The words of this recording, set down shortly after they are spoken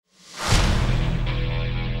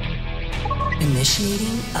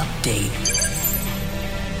Initiating update.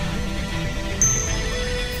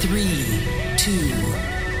 3, 2,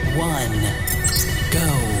 1, go.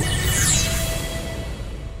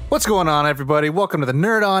 What's going on, everybody? Welcome to the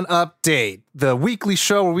Nerd On Update, the weekly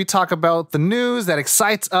show where we talk about the news that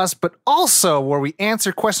excites us, but also where we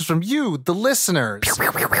answer questions from you, the listeners.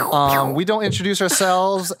 We don't introduce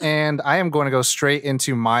ourselves, and I am going to go straight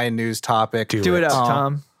into my news topic. Do it up,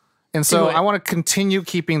 Tom. And so I want to continue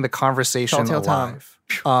keeping the conversation alive.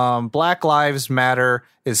 Black Lives Matter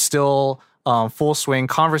is still full swing.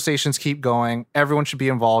 Conversations keep going. Everyone should be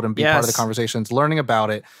involved and be part of the conversations, learning about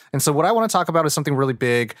it. And so what I want to talk about is something really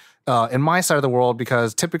big in my side of the world,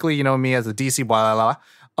 because typically, you know me as a DC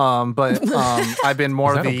but I've been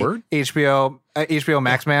more of the HBO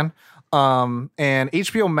Max man. And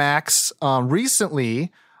HBO Max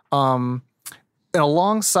recently, and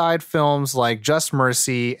alongside films like Just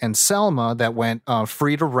Mercy and Selma that went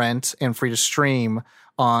free to rent and free to stream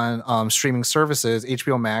on streaming services,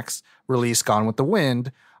 HBO Max released Gone with the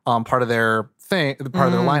Wind, part of their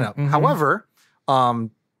lineup. Mm-hmm. However,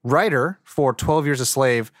 writer for 12 Years a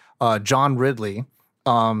Slave, John Ridley,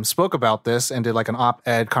 spoke about this and did like an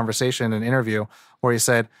op-ed conversation, an interview where he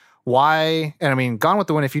said, why, and I mean, Gone with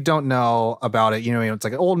the Wind, if you don't know about it, you know, it's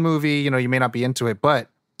like an old movie, you know, you may not be into it, but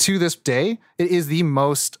to this day, it is the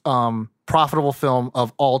most profitable film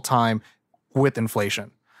of all time with inflation.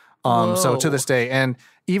 So to this day, and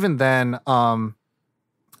even then,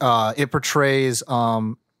 it portrays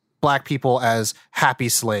Black people as happy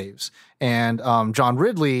slaves. And John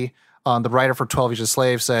Ridley, the writer for 12 Years a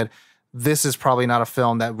Slave, said this is probably not a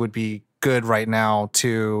film that would be good right now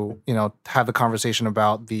to, you know, have the conversation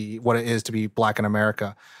about what it is to be Black in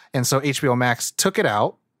America. And so HBO Max took it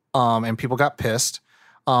out, and people got pissed.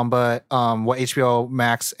 But what HBO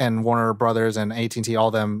Max and Warner Brothers and AT&T,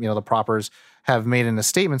 all them, you know, the propers, have made in a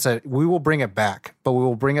statement said, we will bring it back, but we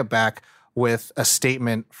will bring it back with a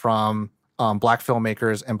statement from Black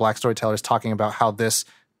filmmakers and Black storytellers talking about how this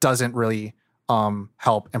doesn't really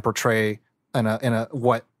help and portray in a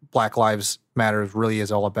what Black Lives Matter really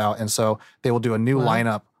is all about. And so they will do a new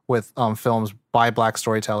lineup with films by Black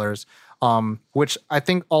storytellers, which I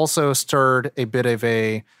think also stirred a bit of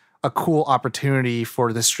a cool opportunity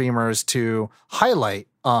for the streamers to highlight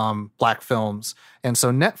Black films. And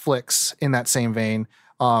so Netflix, in that same vein,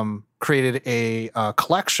 created a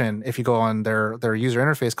collection, if you go on their user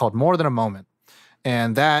interface, called More Than a Moment.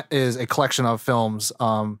 And that is a collection of films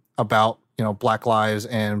about, you know, Black lives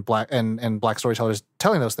and Black storytellers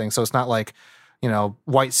telling those things. So it's not like, you know,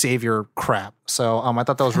 white savior crap. So I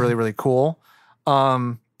thought that was really, really cool.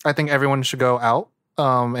 I think everyone should go out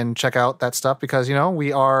and check out that stuff, because, you know,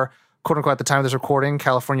 we are, quote unquote, at the time of this recording,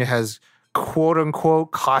 California has quote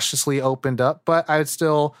unquote cautiously opened up, but I'm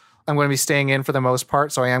going to be staying in for the most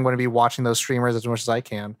part. So I am going to be watching those streamers as much as I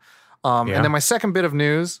can. And then my second bit of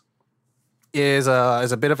news is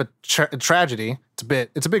a bit of a tragedy.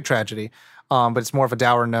 It's a big tragedy, but it's more of a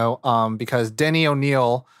dour note, because Denny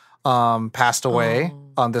O'Neil passed away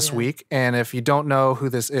this week. And if you don't know who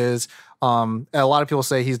this is, a lot of people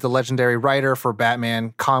say he's the legendary writer for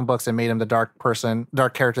Batman comic books and made him the dark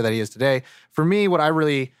character that he is today. For me, what I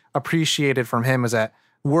really appreciated from him is that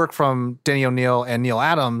work from Denny O'Neil and Neil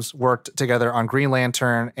Adams worked together on Green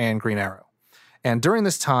Lantern and Green Arrow. And during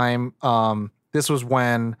this time, this was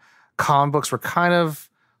when comic books were kind of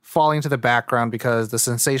falling to the background because the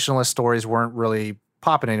sensationalist stories weren't really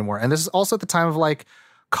popping anymore. And this is also at the time of like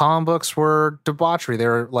comic books were debauchery. They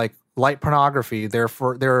were like light pornography.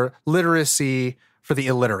 They're literacy for the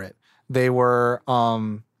illiterate. They were,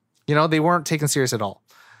 they weren't taken serious at all.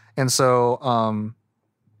 And so,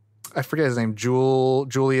 I forget his name,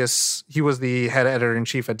 Julius. He was the head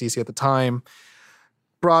editor-in-chief at DC at the time.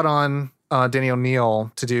 Brought on Denny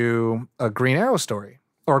O'Neil to do a Green Arrow story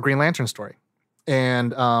or a Green Lantern story,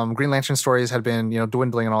 and Green Lantern stories had been, you know,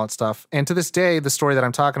 dwindling and all that stuff. And to this day, the story that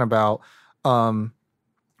I'm talking about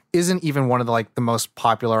isn't even one of the most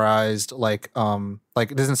popularized. Like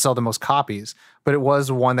it doesn't sell the most copies, but it was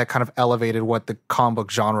one that kind of elevated what the comic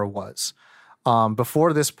book genre was.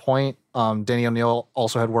 Before this point, Denny O'Neil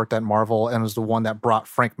also had worked at Marvel and was the one that brought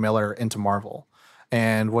Frank Miller into Marvel,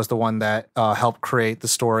 and was the one that helped create the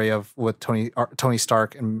story with Tony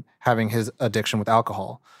Stark and having his addiction with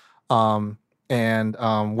alcohol. And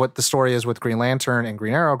what the story is with Green Lantern and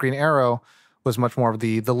Green Arrow was much more of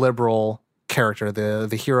the liberal character,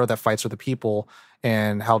 the hero that fights for the people.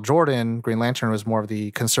 And Hal Jordan, Green Lantern, was more of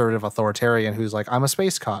the conservative authoritarian who's like, I'm a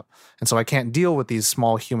space cop, and so I can't deal with these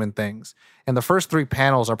small human things. And the first three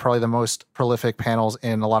panels are probably the most prolific panels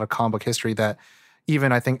in a lot of comic book history that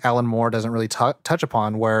even I think Alan Moore doesn't really touch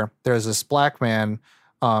upon, where there's this black man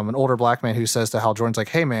an older black man who says to Hal Jordan's like,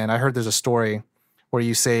 hey man, I heard there's a story where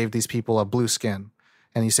you save these people of blue skin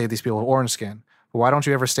and you save these people of orange skin. But why don't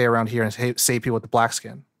you ever stay around here and save people with the black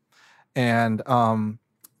skin? And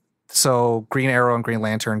so Green Arrow and Green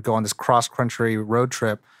Lantern go on this cross-country road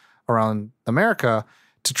trip around America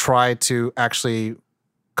to try to actually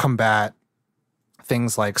combat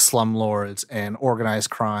things like slumlords and organized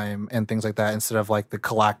crime and things like that instead of like the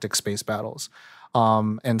galactic space battles.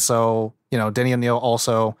 And so, Denny O'Neil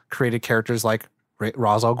also created characters like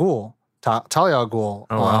Ra's al Ghul, Talia al Ghul.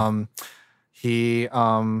 Oh, wow. He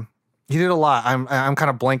did a lot. I'm kind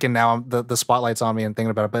of blanking now. The spotlight's on me and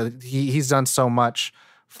thinking about it, but he's done so much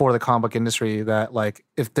for the comic book industry that, like,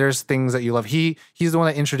 if there's things that you love, he's the one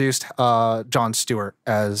that introduced John Stewart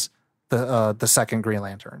as the second Green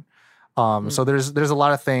Lantern. So there's a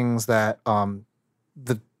lot of things that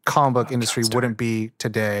the comic book industry wouldn't be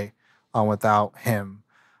today without him.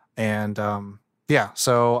 And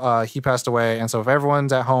so he passed away. And so if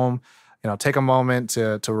everyone's at home, take a moment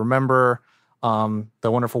to remember the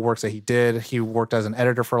wonderful works that he did. He worked as an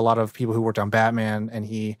editor for a lot of people who worked on Batman, and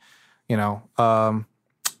he, it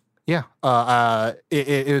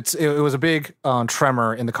was a big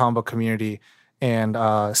tremor in the comic book community. And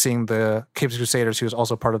seeing the Capes Crusaders, who was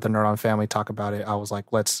also part of the Nerd On family, talk about it, I was like,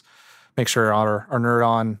 let's make sure our Nerd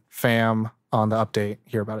On fam on the update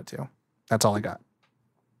hear about it too. That's all I got.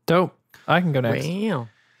 Dope. I can go next. Wow.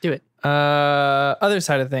 Do it. Other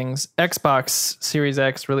side of things, Xbox Series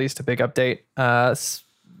X released a big update the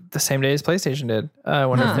same day as PlayStation did. I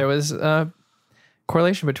wonder if there was a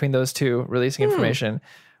correlation between those two releasing information.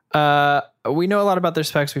 We know a lot about their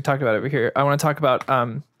specs. We've talked about it over here. I want to talk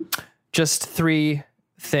about just three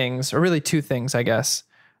things, or really two things, I guess,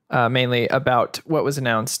 mainly about what was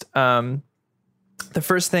announced. The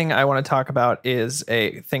first thing I want to talk about is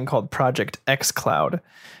a thing called Project xCloud.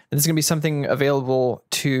 And this is going to be something available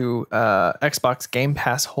to Xbox Game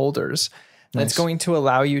Pass holders. And it's going to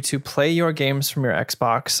allow you to play your games from your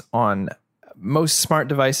Xbox on most smart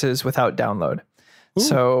devices without download. Ooh.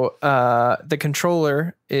 So the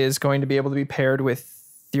controller is going to be able to be paired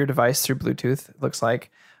with your device through Bluetooth, it looks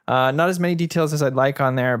like. Not as many details as I'd like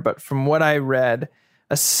on there, but from what I read,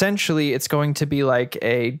 essentially it's going to be like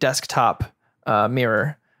a desktop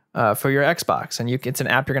mirror for your Xbox. And it's an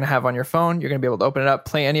app you're going to have on your phone. You're going to be able to open it up,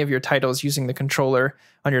 play any of your titles using the controller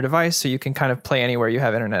on your device, so you can kind of play anywhere you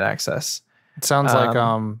have internet access. It sounds like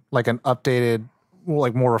an updated,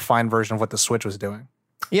 like more refined version of what the Switch was doing.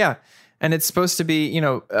 Yeah. And it's supposed to be,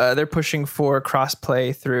 they're pushing for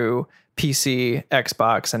cross-play through PC,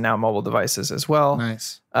 Xbox, and now mobile devices as well.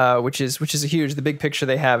 Nice. Which is a huge. The big picture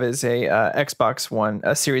they have is a Xbox One,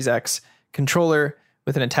 a Series X controller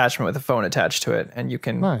with an attachment with a phone attached to it, and you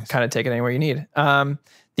can kind of take it anywhere you need. The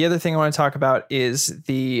other thing I want to talk about is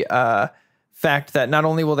the fact that not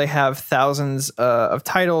only will they have thousands of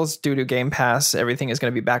titles due to Game Pass, everything is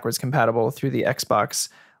going to be backwards compatible through the Xbox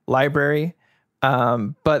library.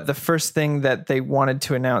 But the first thing that they wanted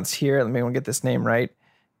to announce here, let me get this name right,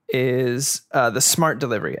 is the Smart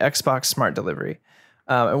Delivery, Xbox Smart Delivery.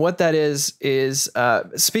 And what that is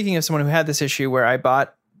speaking of someone who had this issue where I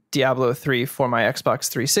bought Diablo 3 for my Xbox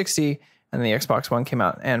 360 and the Xbox One came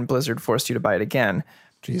out and Blizzard forced you to buy it again.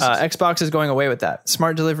 Xbox is going away with that.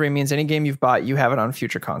 Smart Delivery means any game you've bought, you have it on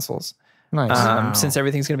future consoles. Nice. Since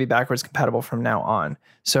everything's going to be backwards compatible from now on.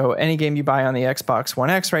 So any game you buy on the Xbox One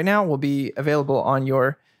X right now will be available on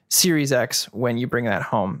your Series X when you bring that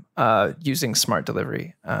home using Smart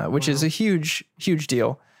Delivery, which is a huge, huge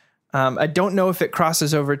deal. I don't know if it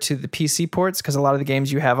crosses over to the PC ports because a lot of the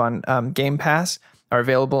games you have on Game Pass are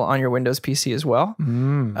available on your Windows PC as well.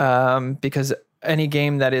 Because any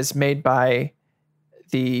game that is made by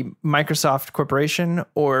the Microsoft Corporation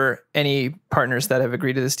or any partners that have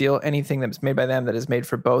agreed to this deal, anything that's made by them that is made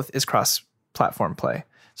for both is cross-platform play.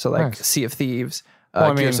 So like Sea of Thieves,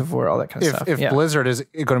 Gears of War, all that kind of stuff. If Blizzard is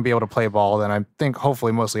going to be able to play ball, then I think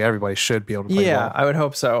hopefully mostly everybody should be able to play ball. Yeah, I would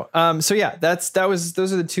hope so. Those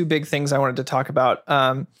are the two big things I wanted to talk about.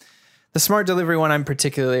 The Smart Delivery one I'm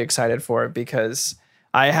particularly excited for because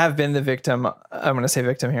I have been the victim, I'm going to say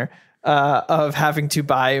victim here, of having to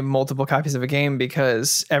buy multiple copies of a game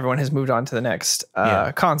because everyone has moved on to the next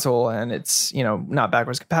console and it's, not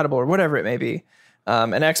backwards compatible or whatever it may be.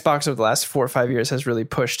 And Xbox over the last 4 or 5 years has really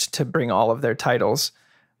pushed to bring all of their titles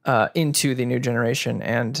into the new generation.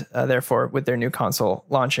 And therefore, with their new console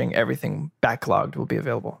launching, everything backlogged will be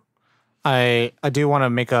available. I do want to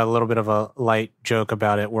make a little bit of a light joke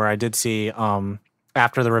about it where I did see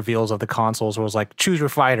after the reveals of the consoles was like, choose your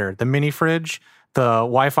fighter, the mini fridge, the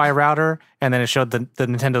Wi-Fi router, and then it showed the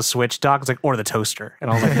Nintendo Switch dock. It's like, or the toaster.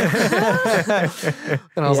 And I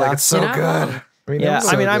was like, it's so good. I mean, Yeah,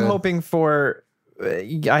 I mean, I'm hoping Sony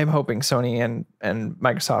and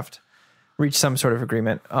Microsoft reach some sort of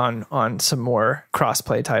agreement on some more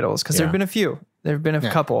cross-play titles, because there have been a few. There have been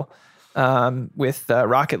a couple with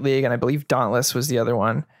Rocket League, and I believe Dauntless was the other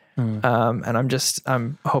one. And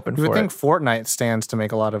I'm hoping for it. I think Fortnite stands to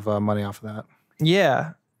make a lot of money off of that.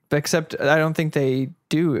 Yeah, except I don't think they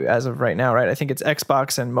do as of right now, right? I think it's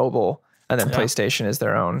Xbox and mobile, and then PlayStation is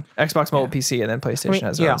their own. Xbox mobile PC, and then PlayStation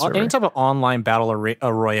has their own server. Any type of online battle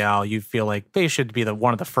royale, you feel like they should be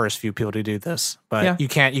one of the first few people to do this, but you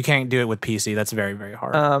can't do it with PC. That's very, very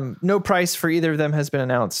hard. No price for either of them has been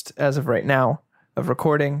announced as of right now of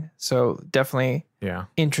recording, so definitely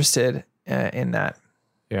interested in that.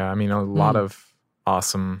 Yeah, I mean, a lot of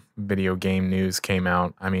awesome video game news came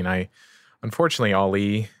out. I mean, unfortunately,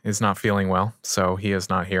 Ali is not feeling well, so he is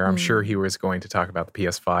not here. I'm sure he was going to talk about the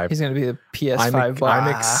PS5. He's going to be the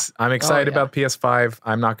PS5. I'm excited about PS5.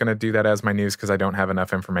 I'm not going to do that as my news because I don't have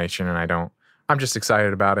enough information, and I'm just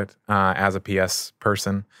excited about it as a PS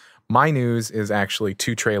person. My news is actually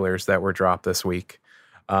 2 trailers that were dropped this week.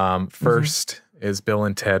 First is Bill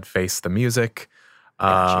and Ted Face the Music.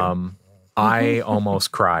 I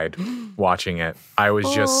almost cried watching it. I was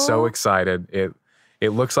just so excited. It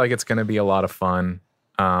looks like it's going to be a lot of fun.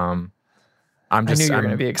 I knew you were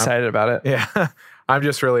going to be excited about it. Yeah, I'm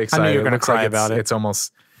just really excited. I knew you were going to cry about it. It's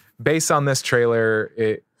almost, based on this trailer,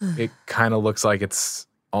 it kind of looks like it's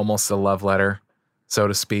almost a love letter, so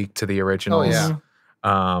to speak, to the originals. Oh,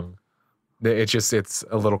 yeah. It's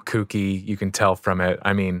a little kooky. You can tell from it.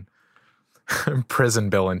 I mean, Prison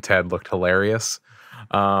Bill and Ted looked hilarious.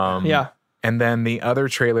 And then the other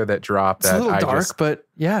trailer that dropped, it's a little dark, but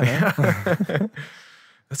man.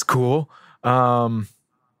 That's cool. I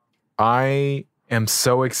am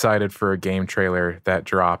so excited for a game trailer that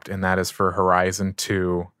dropped, and that is for Horizon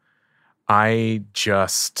 2. I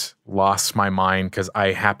just lost my mind because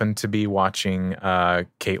I happened to be watching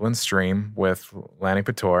Caitlin's stream with Lanny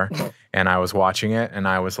Pator, and I was watching it, and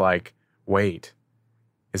I was like, wait,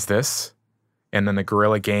 is this? And then the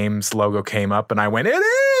Guerrilla Games logo came up, and I went, it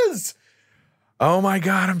is! Oh my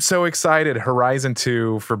God, I'm so excited. Horizon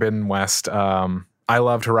 2, Forbidden West. I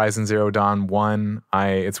loved Horizon Zero Dawn 1.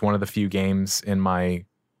 It's one of the few games in my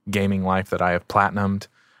gaming life that I have platinumed.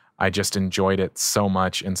 I just enjoyed it so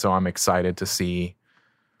much, and so I'm excited to see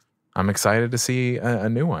a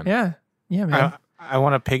new one. Yeah, man. I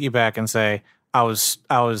want to piggyback and say I was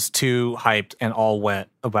too hyped and all wet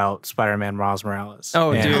about Spider-Man Miles Morales. Oh,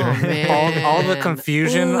 and dude. Oh, man. all the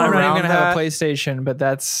confusion I'm not even around going to that. have a PlayStation, but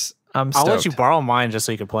I'm stoked. I'll let you borrow mine just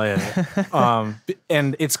so you can play it.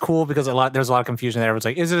 And it's cool because there's a lot of confusion there. Everyone's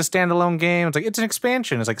like, is it a standalone game? It's like, it's an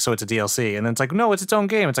expansion. It's like, so it's a DLC. And then it's like, no, it's its own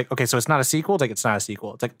game. It's like, okay, so it's not a sequel? It's like, it's not a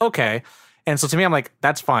sequel. It's like, okay. And so to me, I'm like,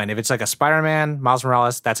 that's fine. If it's like a Spider-Man, Miles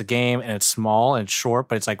Morales, that's a game, and it's small and it's short,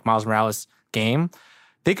 but it's like Miles Morales game.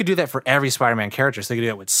 They could do that for every Spider-Man character. So they could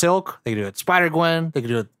do it with Silk. They could do it with Spider-Gwen. They could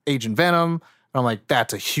do it with Agent Venom. And I'm like,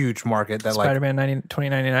 that's a huge market. That Spider-Man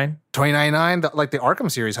 2099? 2099, like the Arkham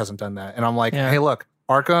series hasn't done that. And I'm like, hey, look,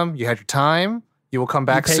 Arkham, you had your time. You will come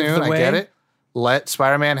back soon. I get it. Let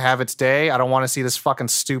Spider-Man have its day. I don't want to see this fucking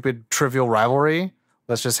stupid trivial rivalry.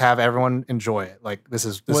 Let's just have everyone enjoy it. Like, this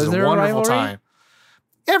is a wonderful time.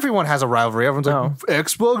 Everyone has a rivalry. Everyone's like,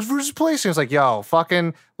 Xbox versus PlayStation. It's like, yo,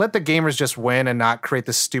 fucking let the gamers just win and not create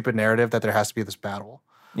this stupid narrative that there has to be this battle.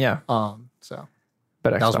 Yeah. So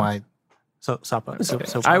but that was my... So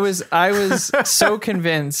I was so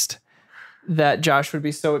convinced that Josh would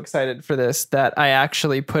be so excited for this that I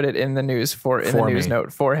actually put it in the news the news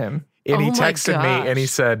note for him. And he texted me and he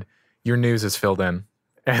said, your news is filled in.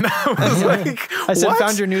 And I was like, I said,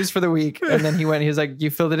 found your news for the week. And then he was like, you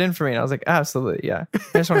filled it in for me. And I was like, absolutely. Yeah.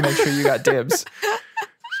 I just want to make sure you got dibs.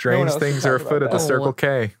 Strange things are afoot at the Circle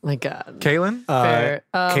K. My God. Kaylin? Fair.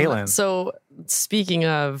 Kaylin. So speaking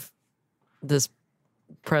of this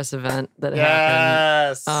press event that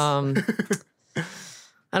happened.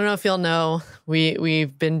 I don't know if y'all know, we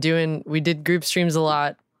did group streams a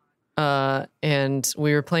lot, and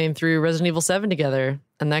we were playing through Resident Evil 7 together,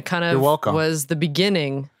 and that kind of was the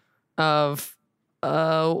beginning of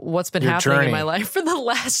what's been happening in my life for the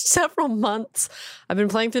last several months. I've been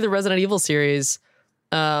playing through the Resident Evil series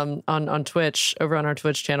on Twitch, over on our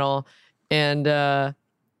Twitch channel, and I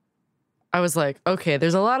was like, okay,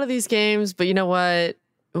 there's a lot of these games, but you know what?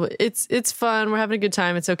 It's fun. We're having a good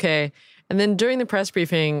time. It's okay. And then during the press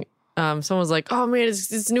briefing, someone was like, oh man,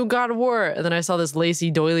 it's new God of War. And then I saw this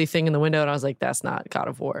lacy doily thing in the window and I was like, that's not God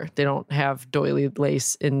of War. They don't have doily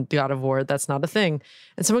lace in God of War. That's not a thing.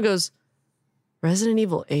 And someone goes, Resident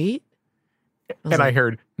Evil 8? I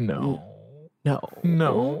heard, no. No.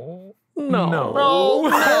 No. No. No.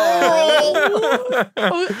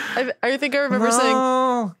 I think I remember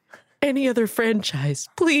saying any other franchise,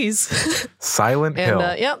 please. Silent Hill.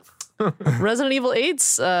 And yep, Resident Evil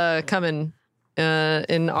 8's coming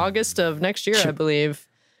in August of next year, I believe.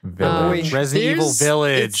 Resident Evil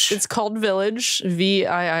Village. It's called Village.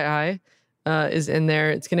 VIII is in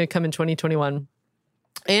there. It's going to come in 2021.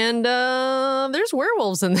 And there's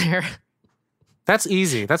werewolves in there. That's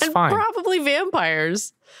easy. That's and fine. Probably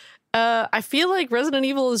vampires. I feel like Resident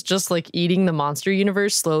Evil is just like eating the monster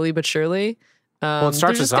universe slowly but surely. Well, it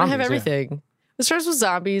starts with they're just gonna zombies. have everything. Yeah. It starts with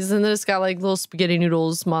zombies, and then it's got like little spaghetti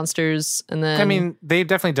noodles monsters, and then I mean, they've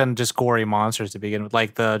definitely done just gory monsters to begin with,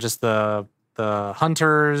 like the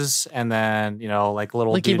hunters, and then like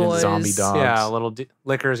little Licky dude in the boys. Zombie dogs. Yeah, little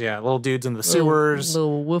lickers. Yeah, little dudes in the sewers.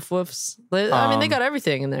 little woof woofs. I mean, they got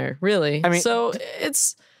everything in there, really. I mean, so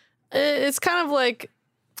it's kind of like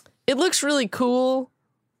it looks really cool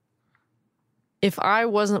if I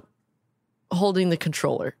wasn't holding the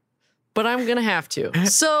controller, but I'm gonna have to.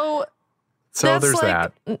 So that's there's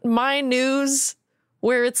like that. my news.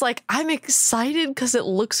 Where it's like, I'm excited because it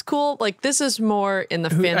looks cool. Like, this is more in the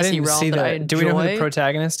fantasy realm that I enjoy. Do we know who the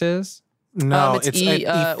protagonist is? No, it's it's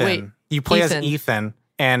Ethan. Wait, you play Ethan. as Ethan,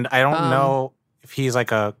 and I don't know if he's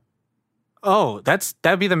like a. Oh,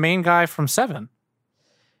 that'd be the main guy from 7.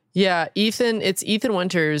 Yeah, Ethan. It's Ethan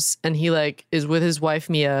Winters, and he like is with his wife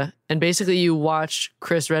Mia, and basically you watch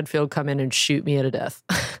Chris Redfield come in and shoot Mia to death.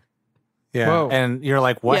 Yeah, Whoa. and you're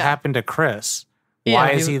like, what Yeah. happened to Chris? Yeah,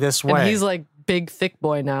 Why is he this way? And he's like big, thick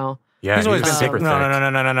boy now. Yeah, He's always been super thick.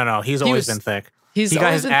 No. He's always been thick. He got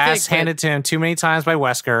always his been ass thick, but- handed to him too many times by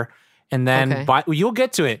Wesker, and then Okay. you'll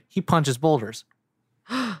get to it. He punches boulders,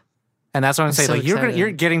 and that's what I'm saying. so Like excited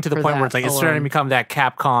you're getting to the for point where that it's like it's starting to alone. become that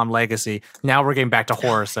Capcom legacy. Now we're getting back to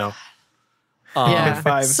horror. So Yeah.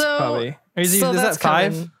 Five's So- probably. Is so that that's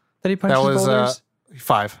 5 coming. that he punches That was boulders?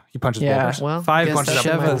 5. He punches Yeah. boulders. Well, 5 guess punches that's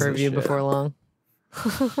up my shovels. preview Shit. before long.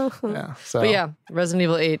 Yeah. So But yeah, Resident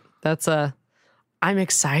Evil 8. That's I'm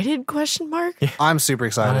excited? Question mark. I'm super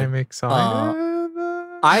excited. I'm excited.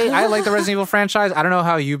 I like the Resident Evil franchise. I don't know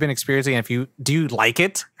how you've been experiencing. If you like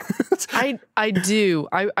it, I do.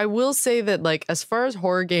 I will say that like as far as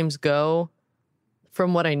horror games go,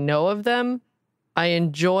 from what I know of them, I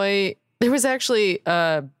enjoy. There was actually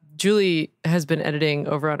Julie has been editing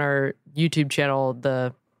over on our YouTube channel,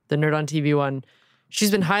 the Nerd on TV one.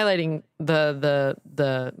 She's been highlighting the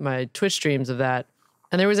my Twitch streams of that,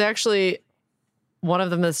 and there was actually one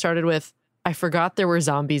of them that started with, "I forgot there were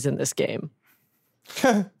zombies in this game."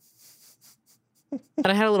 And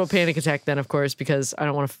I had a little panic attack then, of course, because I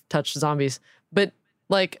don't want to touch zombies. But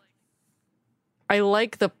like, I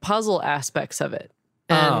like the puzzle aspects of it,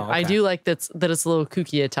 and Oh, okay. I do like that it's a little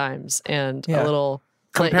kooky at times and Yeah. a little.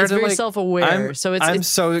 Like, Compared it's to, very like, self-aware, so it's I'm it's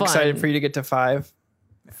so excited fun. for you to get to 5,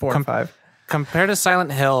 4 and 5. compared to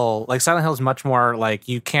Silent Hill, like Silent Hill is much more like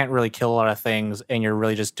you can't really kill a lot of things, and you're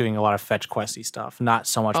really just doing a lot of fetch questy stuff, not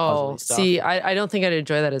so much puzzle Oh, stuff. see, I don't think I'd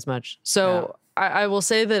enjoy that as much. So I will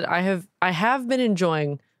say that I have been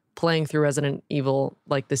enjoying playing through Resident Evil,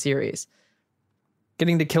 like the series.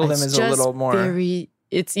 Getting to kill them It's is a little just more.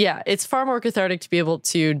 it's far more cathartic to be able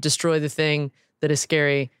to destroy the thing that is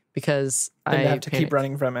scary because than I to have to keep panic.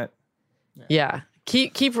 running from it. Yeah.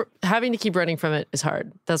 Keep having to keep running from it is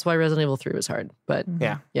hard. That's why Resident Evil 3 was hard. But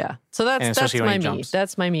Yeah. So And that's especially when my he me. jumps.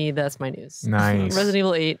 That's my me. That's my news. Nice. Resident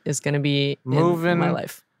Evil 8 is going to be in my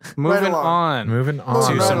life. Moving along. on. Moving on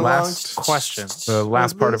to to some the along. last questions. The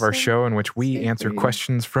last part of our show in which we answer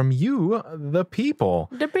questions from you, the people.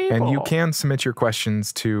 The people. And you can submit your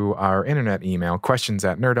questions to our internet email,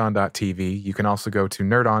 questions@nerdon.tv. You can also go to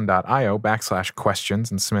nerdon.io/questions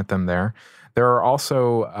and submit them there. There are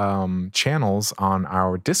also channels on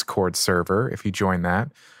our Discord server, if you join that,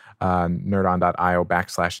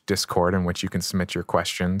 nerdon.io/Discord, in which you can submit your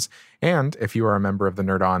questions. And if you are a member of the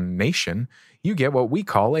Nerd On Nation, you get what we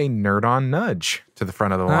call a Nerd On Nudge to the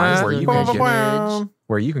front of the line, where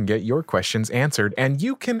you can get your questions answered. And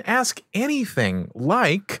you can ask anything,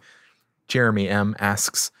 like Jeremy M.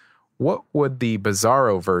 asks, what would the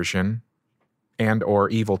Bizarro version and or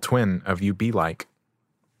evil twin of you be like?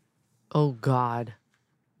 Oh God.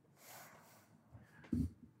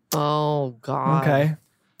 Oh God. Okay.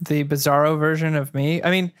 The Bizarro version of me.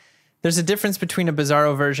 I mean, there's a difference between a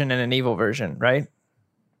Bizarro version and an evil version, right?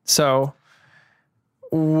 So,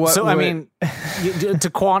 what? So I would- mean, to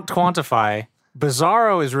quantify,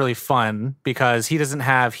 Bizarro is really fun because he doesn't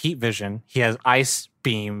have heat vision. He has ice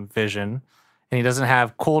beam vision, and he doesn't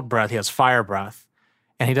have cold breath. He has fire breath,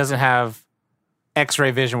 and he doesn't have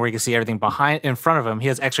X-ray vision where you can see everything in front of him. He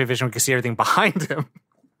has X-ray vision where you can see everything behind him.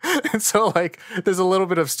 And so like there's a little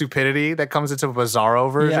bit of stupidity that comes into a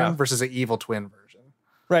Bizarro version versus an evil twin version.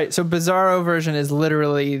 Right. So Bizarro version is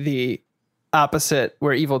literally the opposite,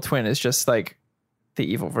 where evil twin is just like the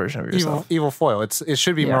evil version of yourself. Evil foil. It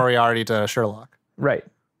should be Moriarty to Sherlock. Right.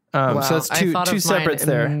 Wow. So that's two separates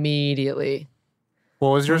there. Immediately. What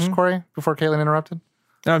was yours, Corey? Before Caitlin interrupted.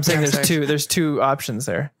 No, I'm saying there's two options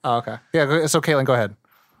there. Oh, okay. Yeah. So Caitlin, go ahead.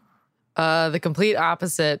 The complete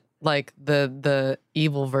opposite, like the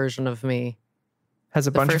evil version of me. Has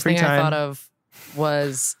a bunch of free time. The first thing I thought of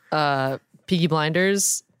was Peaky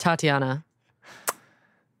Blinders, Tatiana.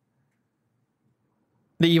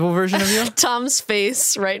 The evil version of you? Tom's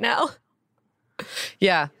face right now.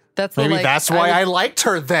 Yeah. Maybe that's why I liked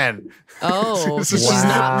her then. Oh, she's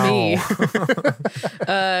not me.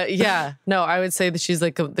 Yeah. No, I would say that she's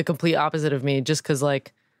like the complete opposite of me, just because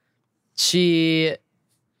like she's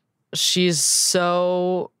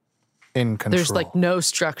so in control. There's like no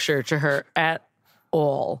structure to her at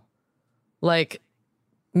all. Like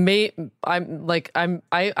I'm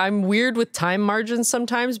weird with time margins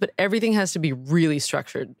sometimes, but everything has to be really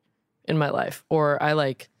structured in my life, or I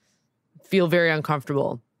like feel very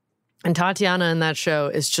uncomfortable. And Tatiana in that show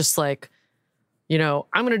is just like, you know,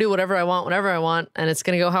 I'm going to do whatever I want, whenever I want, and it's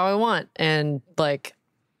going to go how I want. And like,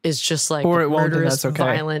 is just like or a it won't, murderous, and that's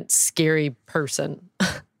okay. violent, scary person.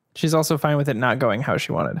 She's also fine with it not going how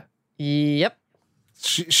she wanted. Yep.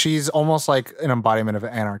 She's almost like an embodiment of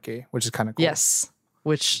anarchy, which is kind of cool. Yes.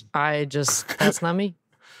 Which that's not me.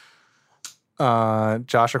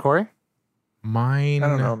 Josh or Corey? Mine. I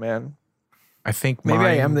don't know, man. I think maybe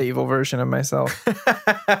I am the evil version of myself.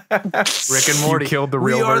 Rick and Morty. You killed the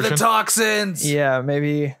real version. We are the toxins. Yeah,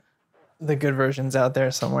 maybe the good version's out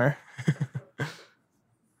there somewhere.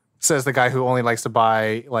 Says the guy who only likes to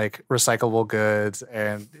buy like recyclable goods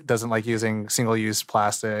and doesn't like using single-use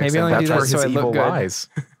plastics. Maybe I only do that so I look good. Lies.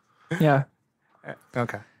 Yeah.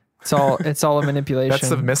 Okay. It's all a manipulation. That's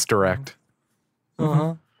the misdirect.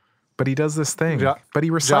 Uh-huh. But he does this thing. But he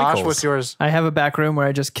recycles. Josh, what's yours? I have a back room where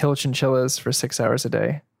I just kill chinchillas for 6 hours a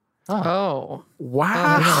day. Oh.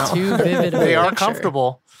 Wow. Too vivid. They are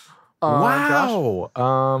comfortable. Wow.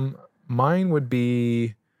 Josh? Mine would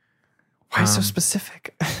be... Why so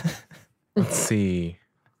specific? Let's see.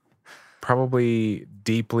 Probably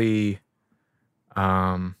deeply...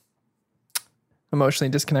 emotionally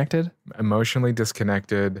disconnected? Emotionally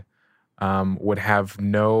disconnected. Would have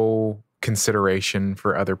no consideration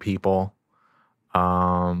for other people.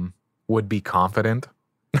 Would be confident.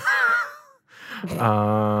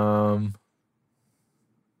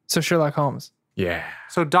 So Sherlock Holmes. Yeah.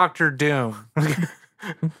 So Dr. Doom.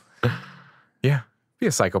 Yeah. Be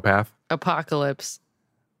a psychopath. Apocalypse.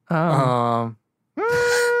 Tom?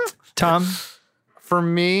 For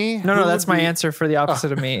me... No, that's my answer for the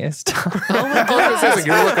opposite of me. Is Tom. Oh my God.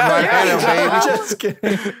 You're looking right at him, baby. Just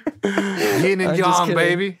kidding. Yin and yang,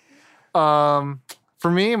 baby. For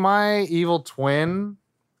me, my evil twin...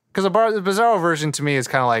 Because the Bizarro version to me is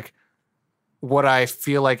kind of like what I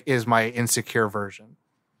feel like is my insecure version.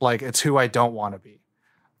 Like, it's who I don't want to be.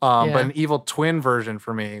 But an evil twin version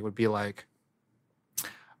for me would be like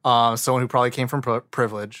someone who probably came from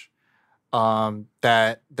privilege,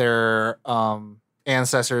 that their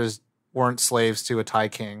ancestors weren't slaves to a Thai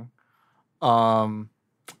king, and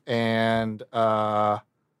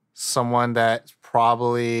someone that's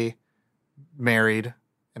probably married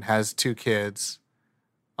and has 2 kids.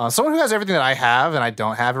 Someone who has everything that I have and I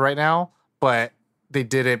don't have it right now, but they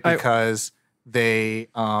did it because they...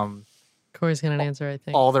 Corey's got an answer, I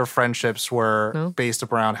think. All their friendships were based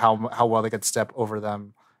around how well they could step over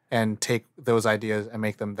them and take those ideas and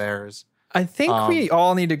make them theirs. I think we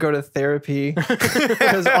all need to go to therapy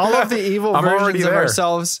because all of the evil versions of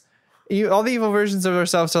ourselves, all the evil versions of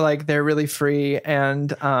ourselves are like, they're really free and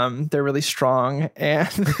they're really strong and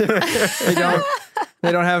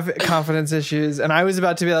they don't have confidence issues. And I was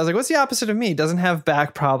about to be, I was like, what's the opposite of me? Doesn't have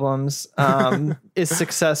back problems, is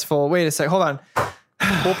successful. Wait a sec. Hold on.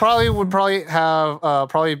 We'll probably have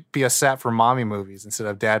be a set for mommy movies instead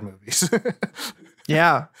of dad movies.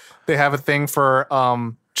 Yeah. They have a thing for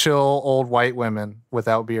chill old white women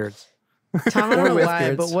without beards. Tom, I don't know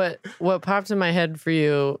why, but what popped in my head for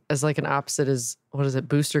you as like an opposite is, what is it,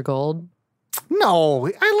 Booster Gold? No,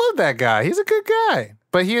 I love that guy. He's a good guy,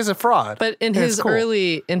 but he is a fraud. But in his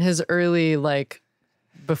early like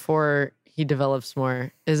before he develops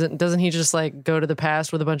more, doesn't he just like go to the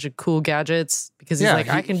past with a bunch of cool gadgets because he's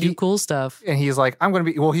I can do cool stuff. And he's like,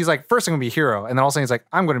 he's like, first I'm gonna be a hero, and then all of a sudden he's like,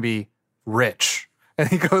 I'm gonna be rich. And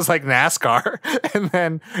he goes like NASCAR, and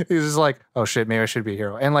then he's just like, oh shit, maybe I should be a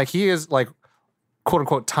hero. And like he is like quote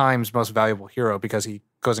unquote time's most valuable hero because he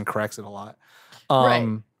goes and corrects it a lot.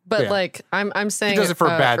 Right. But Yeah. like I'm saying, does it for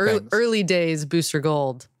bad things. early days Booster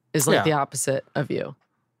Gold is like the opposite of you.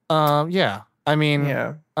 Yeah. I mean,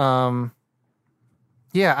 Yeah.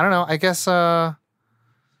 yeah, I don't know. I guess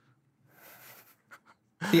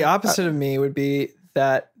The opposite of me would be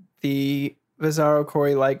that the Bizarro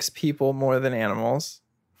Corey likes people more than animals.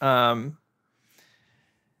 The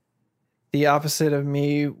opposite of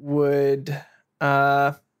me would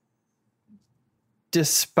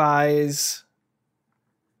despise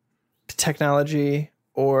technology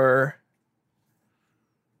or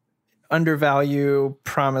undervalue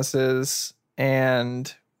promises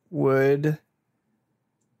and would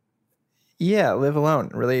live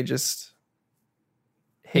alone. Really just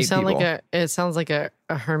hate You sound people. it sounds like a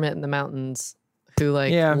hermit in the mountains who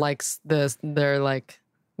like likes their like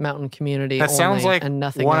mountain community. That sounds only like and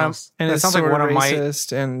nothing one of- else. And That it's sounds like sort one of of my-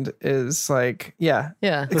 racist and is like, Yeah.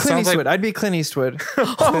 Clint sounds like- Eastwood. I'd be Clint Eastwood.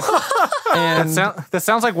 That, And that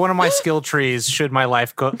sounds like one of my skill trees. Should my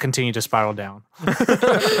life continue to spiral down?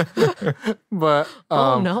 but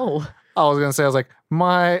Oh no. I was gonna say, I was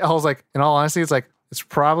like, in all honesty, it's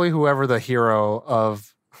probably whoever the hero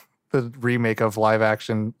of the remake of live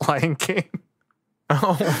action Lion King.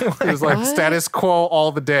 It was like What? status quo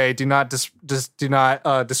all the day. Do not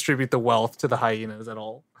distribute the wealth to the hyenas at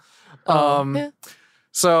all. Yeah.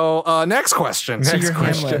 So next question. Next your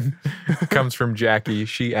question comes from Jackie.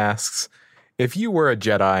 She asks, if you were a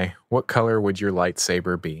Jedi, what color would your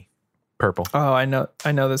lightsaber be? Purple. oh, I know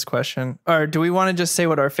this question. Or do we want to just say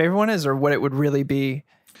what our favorite one is, or what it would really be?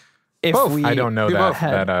 If Both. we, I don't know we that. both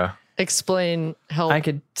had- Explain help. I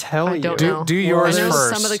could tell I you. don't know. do yours I know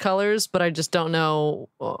first. some of the colors, but I just don't know.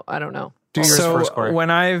 Well, I don't know. Do yours so first, Corey. when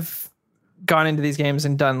I've gone into these games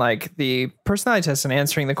and done like the personality test and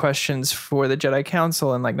answering the questions for the Jedi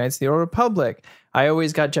Council and like Knights of the Old Republic, I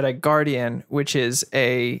always got Jedi Guardian, which is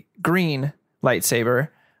a green lightsaber,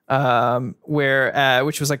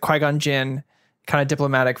 which was like Qui-Gon Jinn, kind of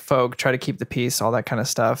diplomatic folk, try to keep the peace, all that kind of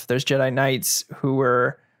stuff. There's Jedi Knights who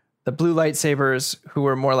were the blue lightsabers, who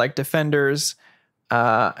were more like defenders.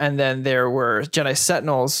 And then there were Jedi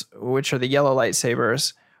Sentinels, which are the yellow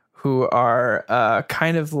lightsabers, who are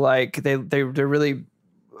kind of like they're really like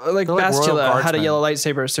They're like Royal Bastila had a Guardsmen. yellow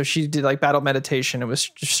lightsaber, so she did like battle meditation. It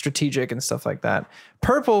was strategic and stuff like that.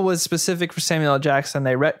 Purple was specific for Samuel L. Jackson.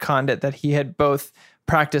 They retconned it that he had both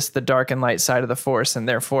practiced the dark and light side of the Force, and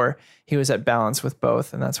therefore he was at balance with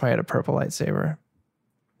both, and that's why he had a purple lightsaber.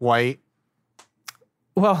 White.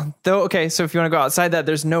 Well, though, okay, so if you want to go outside that,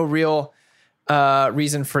 there's no real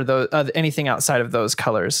reason for those anything outside of those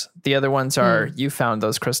colors. The other ones are you found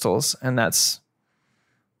those crystals, and that's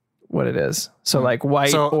what it is. So like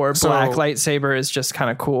white or black lightsaber is just kind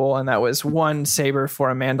of cool, and that was one saber for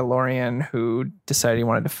a Mandalorian who decided he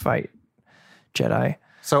wanted to fight Jedi.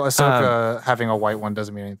 So Ahsoka having a white one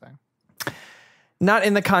doesn't mean anything. Not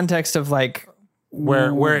in the context of like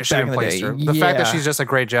Where it should back in have the placed day. her. The fact that Yeah. she's just a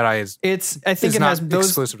great Jedi is I think it not has those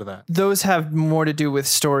exclusive to that. those have more to do with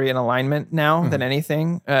story and alignment now than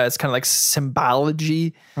anything. It's kind of like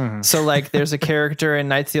symbology. So like there's a character in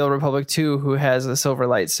Knights of the Old Republic 2 who has a silver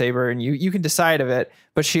lightsaber, and you can decide of it,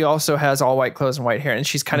 but she also has all white clothes and white hair, and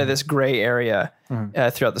she's kind of this gray area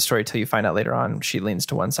throughout the story till you find out later on she leans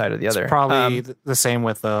to one side or the other. Probably the same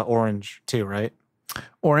with orange too, right?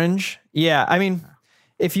 Orange. Yeah. I mean,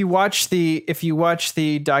 if you watch the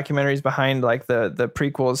documentaries behind like the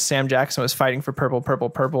prequels, Sam Jackson was fighting for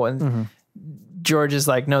purple, and George is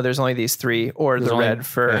like, no, there's only these three, or the red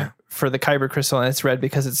for the Kyber crystal, and it's red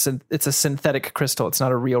because it's a synthetic crystal. It's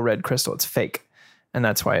not a real red crystal. It's fake, and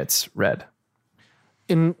that's why it's red.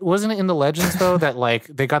 Wasn't it in the Legends though that like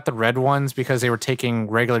they got the red ones because they were taking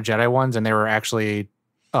regular Jedi ones and they were actually,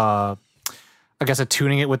 I guess,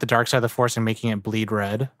 attuning it with the dark side of the Force and making it bleed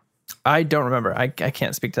red? I don't remember. I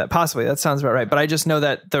can't speak to that. Possibly that sounds about right. But I just know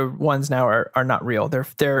that the ones now are not real. They're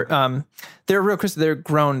real crystals. They're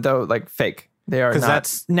grown though, like fake. They are not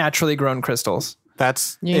that's- naturally grown crystals.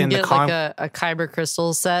 That's You can in the get like a Kyber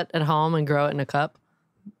crystal set at home and grow it in a cup.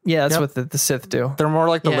 Yeah, that's what the Sith do. They're more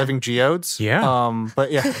like the Yeah. living geodes. Yeah.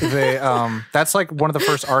 But yeah, they that's like one of the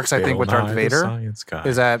first arcs I think with Darth Vader Science guy.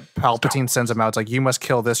 is that Palpatine sends him out. It's like, you must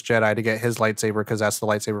kill this Jedi to get his lightsaber because that's the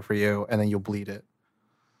lightsaber for you, and then you'll bleed it.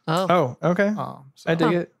 Oh, Oh, okay. So, I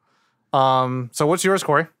dig it. so what's yours,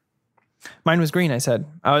 Corey? Mine was green. I said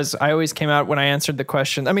I always came out when I answered the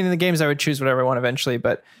question. I mean, in the games I would choose whatever I want eventually,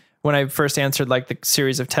 but when I first answered like the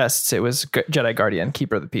series of tests, it was Jedi Guardian,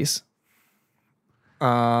 Keeper of the Peace,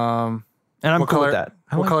 Um, and I'm what cool color? with that.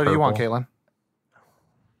 What like color do you want, purple. Caitlin?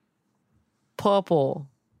 purple.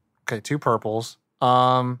 Okay, 2 purples.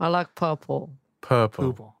 I like purple.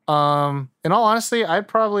 purple. In all honesty, I'd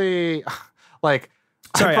probably like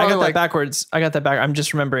Sorry, I got that backwards. I'm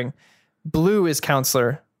just remembering. Blue is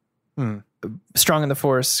counselor. Strong in the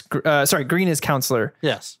force. Green is counselor.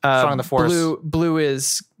 Yes. Strong in the force. Blue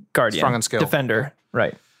is guardian. Strong in skill. Defender.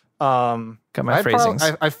 Right. Got my phrasings.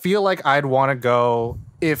 I feel like I'd want to go,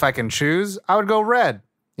 if I can choose, I would go red,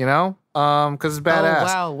 because it's badass. Oh,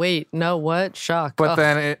 wow. Wait. No, what? Shock. But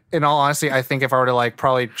then, in all honesty, I think if I were to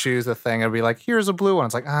probably choose a thing, it'd be like, here's a blue one.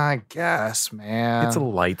 It's like, I guess, man. It's a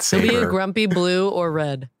lightsaber. It'd be a grumpy blue or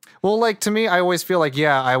red. Well, to me, I always feel like,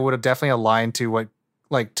 I would have definitely aligned to what,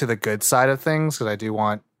 to the good side of things, because I do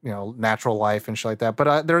want, natural life and shit like that.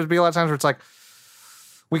 But there would be a lot of times where it's like,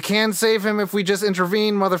 we can save him if we just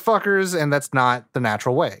intervene, motherfuckers, and that's not the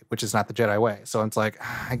natural way, which is not the Jedi way. So it's like,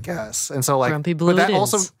 I guess. And so grumpy blue, but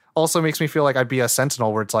that also makes me feel like I'd be a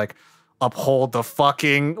sentinel where it's like, uphold the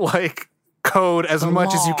fucking code as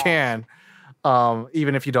much as you can,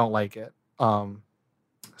 even if you don't like it.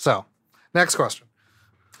 So next question.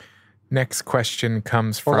 Next question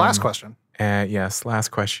comes from... last question. Yes,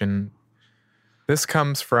 last question. This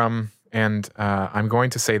comes from, and I'm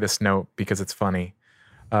going to say this note because it's funny.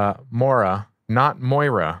 Mora, not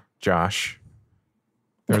Moira, Josh.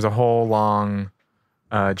 There's a whole long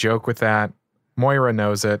joke with that. Moira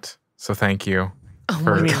knows it, so thank you.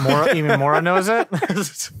 You mean Mora knows it?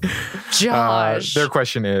 Josh. Their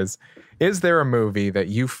question is there a movie that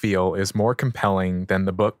you feel is more compelling than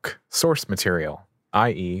the book source material,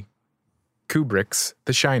 i.e., Kubrick's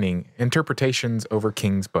The Shining, interpretations over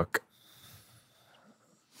King's book?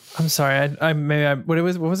 I'm sorry. What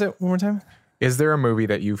was it? One more time? Is there a movie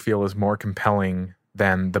that you feel is more compelling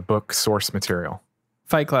than the book source material?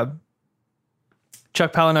 Fight Club.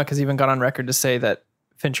 Chuck Palahniuk has even got on record to say that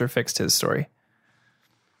Fincher fixed his story.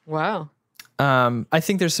 Wow. I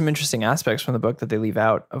think there's some interesting aspects from the book that they leave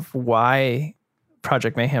out of why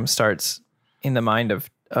Project Mayhem starts in the mind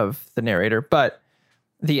of the narrator. But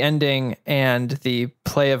the ending and the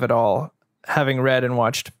play of it all, having read and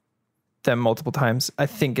watched them multiple times, I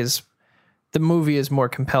think the movie is more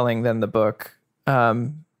compelling than the book.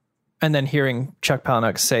 And then hearing Chuck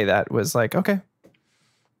Palahniuk say that was like, okay,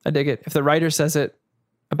 I dig it. If the writer says it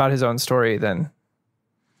about his own story, then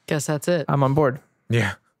guess that's it. I'm on board.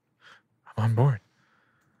 Yeah, I'm on board.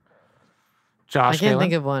 Josh, I can't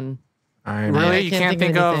think of one. You can't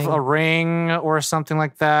think of a Ring or something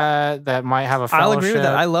like that might have a fellowship? I'll agree with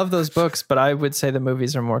that. I love those books, but I would say the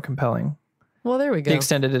movies are more compelling. Well, there we go. The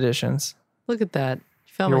extended editions. Look at that.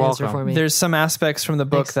 You found You're my welcome. answer for me. There's some aspects from the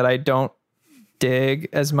book that I don't dig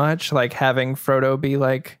as much, like having Frodo be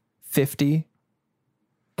 50.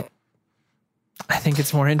 I think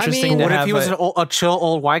it's more interesting to what have if he was a chill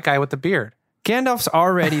old white guy with a beard? Gandalf's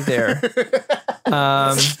already there.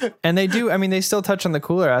 And they still touch on the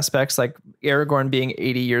cooler aspects, like Aragorn being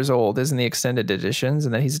 80 years old is in the extended editions,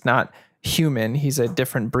 and that he's not human. He's a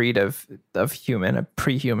different breed of human, a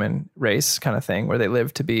pre-human race kind of thing, where they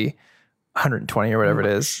live to be 120 or whatever it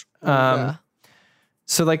is.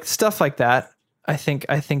 So stuff like that. I think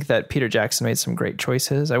that Peter Jackson made some great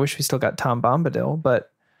choices. I wish we still got Tom Bombadil,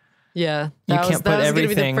 but yeah, that was going to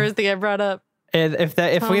be the first thing I brought up. And if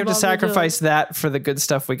we have to sacrifice that for the good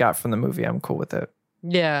stuff we got from the movie, I'm cool with it.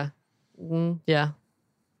 Yeah. Yeah.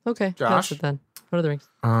 Okay. Josh? That's it then. What are the rings?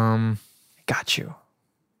 Got you.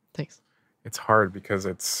 Thanks. It's hard because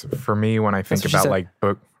it's, for me, when I think about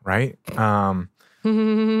book, right?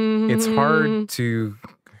 It's hard to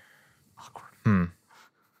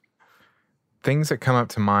things that come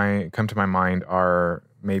to my mind are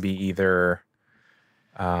maybe either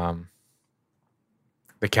The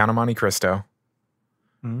Count of Monte Cristo.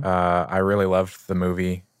 I really loved the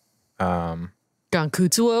movie.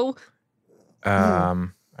 Gankutsuo.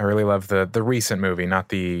 I really love the recent movie, not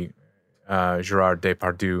the Gerard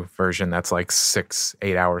Depardieu version that's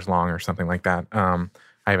 6-8 hours long or something like that. I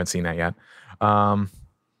haven't seen that yet.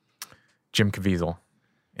 Jim Caviezel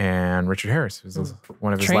and Richard Harris was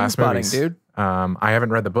one of his last movies. Dude. I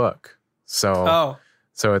haven't read the book, so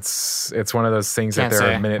it's one of those things that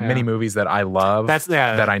there are many movies that I love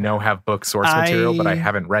that I know have book source material, but I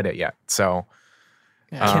haven't read it yet. So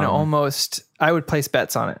I would place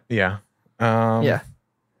bets on it. Yeah.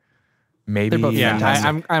 Maybe. They're both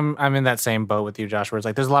fantastic. I'm in that same boat with you, Josh, where it's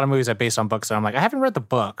there's a lot of movies that are based on books that I'm I haven't read the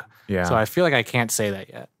book. Yeah. So I feel like I can't say that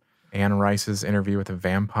yet. Anne Rice's Interview with a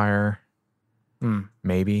Vampire.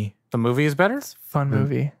 Maybe. The movie is better? It's a fun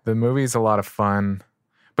movie. The movie's a lot of fun,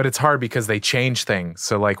 but it's hard because they change things.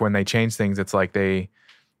 So when they change things, it's they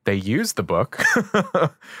use the book.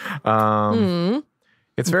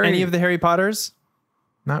 It's very... Any of the Harry Potters?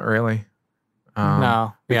 Not really.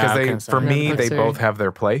 No. Because they both have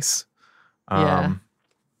their place. Yeah.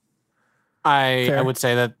 I would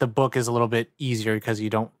say that the book is a little bit easier because you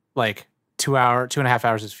don't like 2.5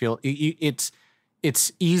 hours is feel it's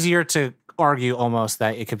easier to argue almost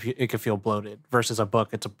that it could feel bloated versus a book.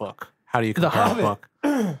 It's a book. How do you compare a book?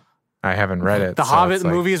 I haven't read it. The Hobbit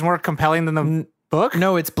movie is more compelling than the book?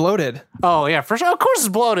 No, it's bloated. Oh, yeah, for sure. Of course it's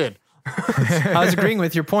bloated. I was agreeing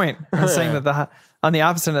with your point. I was saying that on the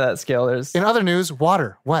opposite of that scale, there's... In other news,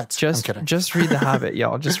 water. What? Just read The Hobbit,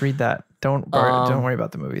 y'all. Just read that. Don't worry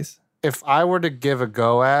about the movies. If I were to give a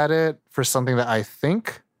go at it for something that I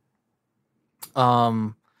think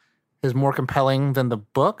is more compelling than the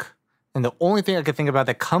book, and the only thing I could think about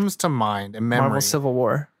that comes to mind in memory... Marvel Civil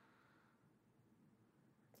War.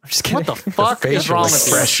 I'm just kidding. What the fuck is wrong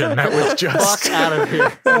with you? That was just... Fuck out of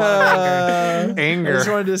here. Anger. I just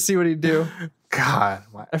wanted to see what he'd do. God,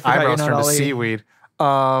 my I forgot eyebrows you're turned not to Ali. seaweed.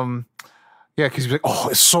 Yeah, because he's like, oh,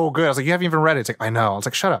 it's so good. I was like, you haven't even read it. It's like, I know. I was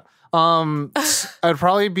like, shut up. I'd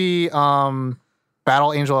probably be Battle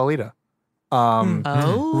Angel Alita.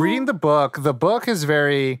 Reading the book is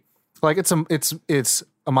very like it's a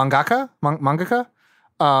mangaka.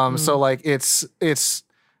 So like it's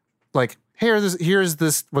like here's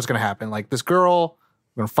this what's gonna happen. Like this girl,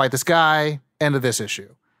 we're gonna fight this guy, end of this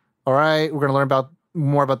issue. All right, we're gonna learn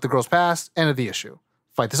more about the girl's past, end of the issue.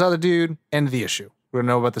 Fight this other dude, end of the issue. We're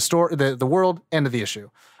gonna know about the story, the world, end of the issue.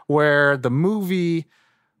 Where the movie,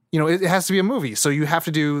 it has to be a movie, so you have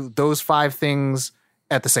to do those 5 things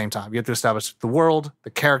at the same time. You have to establish the world, the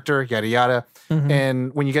character, yada yada.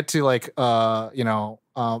 And when you get to like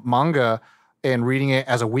manga and reading it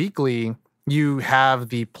as a weekly, you have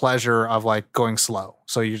the pleasure of like going slow.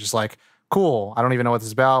 So you're just like, cool, I don't even know what this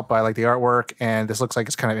is about, but I like the artwork and this looks like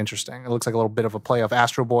it's kind of interesting. It looks like a little bit of a play of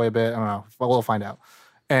Astro Boy a bit. I don't know. We'll find out.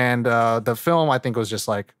 And the film, I think, was just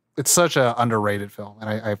like, it's such an underrated film. And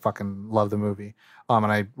I fucking love the movie. And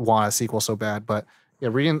I want a sequel so bad. But yeah,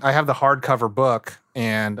 I have the hardcover book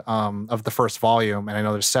and of the first volume. And I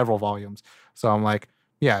know there's several volumes. So I'm like,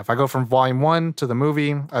 yeah, if I go from volume 1 to the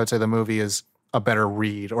movie, I would say the movie is a better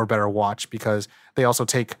read or better watch because they also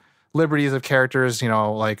take liberties of characters,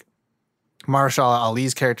 like Mahershala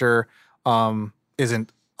Ali's character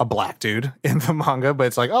isn't a black dude in the manga, but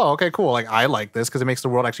it's like, oh, okay, cool. Like I like this because it makes the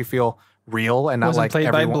world actually feel real and not Wasn't like played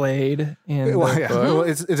everyone. by Blade. And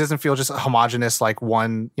It doesn't feel just homogenous like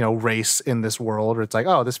one race in this world. Or it's like,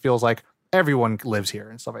 oh, this feels like everyone lives here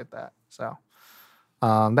and stuff like that. So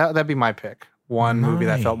that'd be my pick. One movie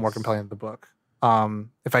that felt more compelling than the book.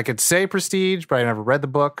 If I could say Prestige, but I never read the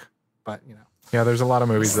book. But Yeah, there's a lot of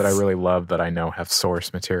movies that I really love that I know have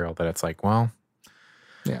source material that it's like, well,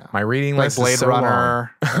 yeah, my reading like list Blade is so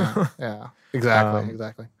Runner. long. Yeah,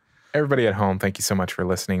 exactly. Everybody at home, thank you so much for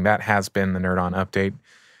listening. That has been the Nerd On Update.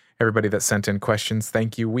 Everybody that sent in questions,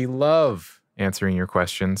 thank you. We love answering your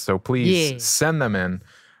questions, so please send them in.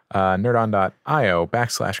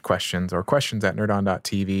 nerdon.io/questions or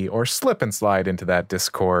questions@nerdon.tv or slip and slide into that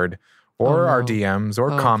Discord or our DMs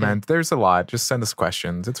or comment. Okay. There's a lot. Just send us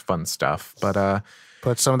questions. It's fun stuff. But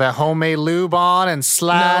put some of that homemade lube on and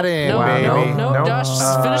slide in, baby. No, Josh,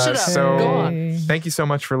 just finish it up. So go on. Thank you so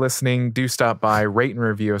much for listening. Do stop by, rate and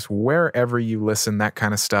review us wherever you listen. That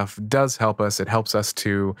kind of stuff does help us. It helps us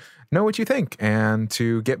to know what you think and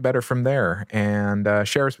to get better from there. And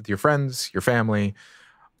share us with your friends, your family,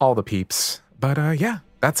 all the peeps. But yeah,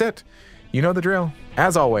 that's it. You know the drill.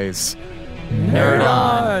 As always, Nerd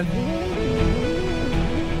on.